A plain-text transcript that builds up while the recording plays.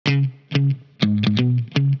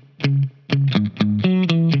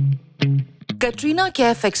Katrina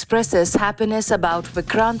Kaif expresses happiness about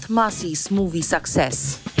Vikrant Massey's movie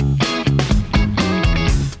success.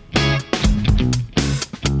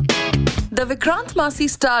 The Vikrant Massey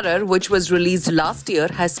starrer, which was released last year,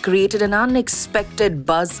 has created an unexpected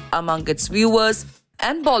buzz among its viewers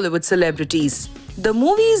and Bollywood celebrities. The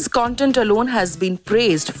movie's content alone has been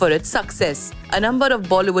praised for its success. A number of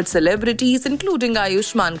Bollywood celebrities, including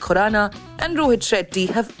Ayushmann Khurrana and Rohit Shetty,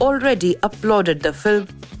 have already applauded the film,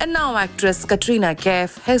 and now actress Katrina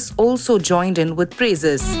Kaif has also joined in with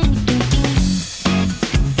praises.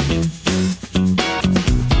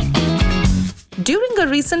 During a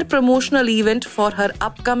recent promotional event for her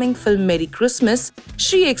upcoming film Merry Christmas,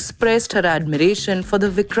 she expressed her admiration for the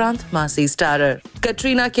Vikrant Massey starrer.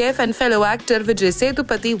 Katrina Kaif and fellow actor Vijay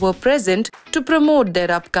Sethupathi were present to promote their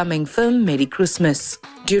upcoming film Merry Christmas.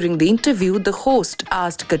 During the interview, the host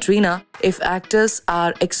asked Katrina if actors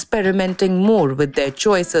are experimenting more with their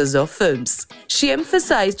choices of films. She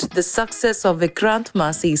emphasized the success of Vikrant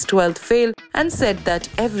Massey's 12th Fail and said that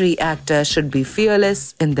every actor should be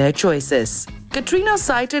fearless in their choices. Katrina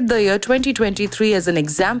cited the year 2023 as an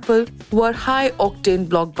example where high-octane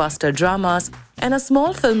blockbuster dramas and a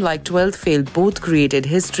small film like 12th Fail both created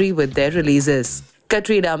history with their releases.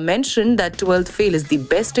 Katrina mentioned that 12th Fail is the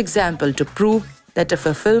best example to prove that if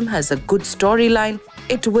a film has a good storyline,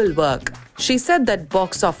 it will work. She said that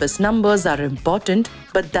box office numbers are important,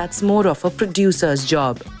 but that's more of a producer's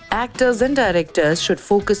job. Actors and directors should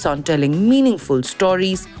focus on telling meaningful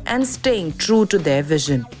stories and staying true to their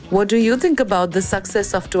vision. What do you think about the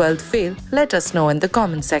success of 12th Fail? Let us know in the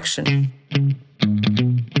comment section.